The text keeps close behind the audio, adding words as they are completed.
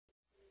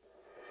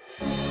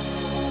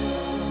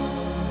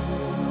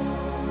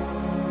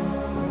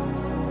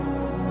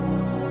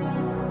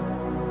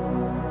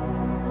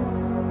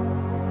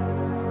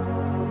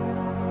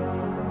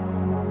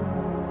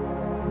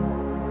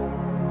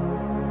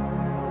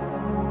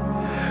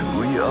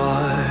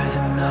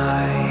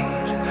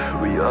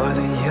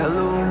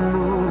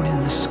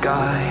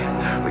sky.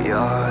 We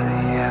are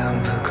the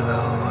amber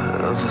glow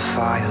of a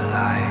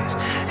firelight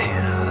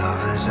in a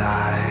lover's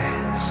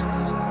eyes.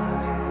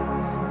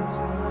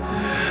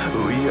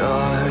 We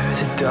are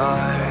the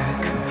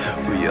dark.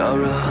 We are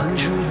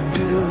 100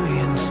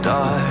 billion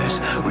stars.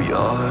 We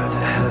are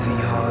the heavy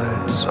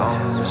hearts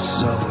on the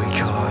subway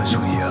cars.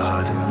 We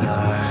are the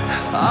night.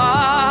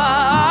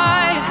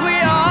 We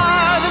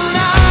are the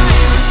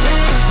night.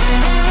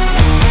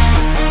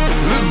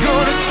 We're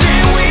gonna say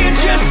we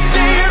just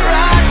stay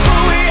right,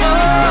 but we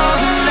are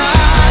the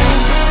night.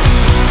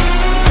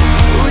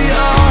 We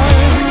are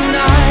the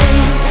night.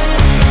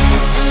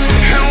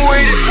 And we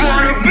just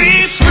wanna be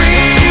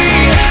free.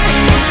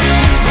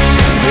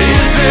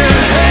 Is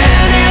there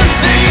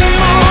anything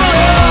more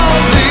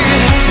lovely?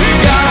 We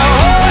got a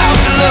whole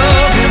house of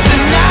love, and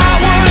tonight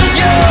we're as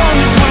young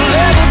as we'll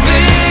ever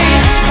be.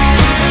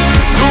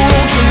 So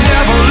won't you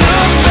never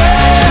look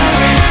back?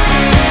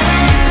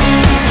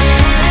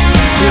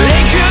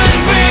 Today could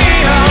be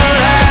our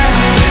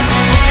last,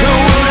 and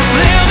we'll just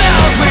live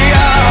as we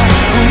are.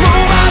 We'll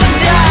move out of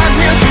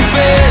darkness and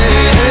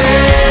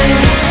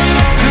face,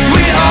 'cause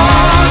we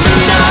are the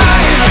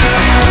night.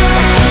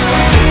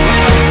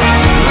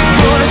 We're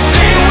gonna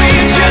say we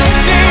just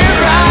stay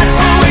right,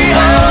 but we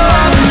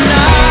are the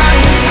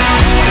night.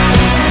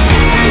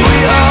 We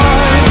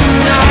are the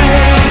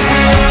night.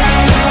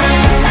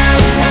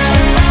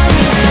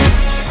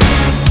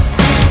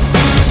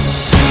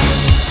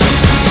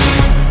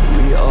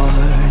 We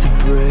are the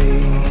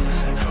brave.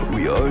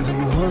 We are the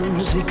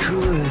ones they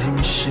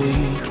couldn't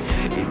shake.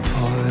 In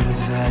part of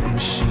that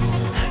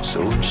machine, so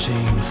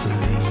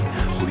shamefully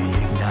we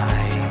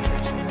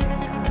ignite.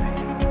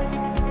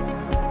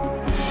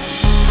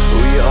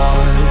 We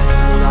are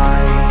the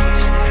light,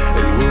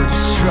 and we're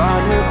just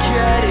trying to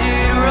get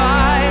it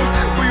right.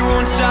 We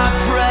won't stop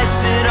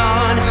pressing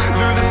on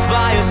through the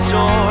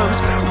firestorm.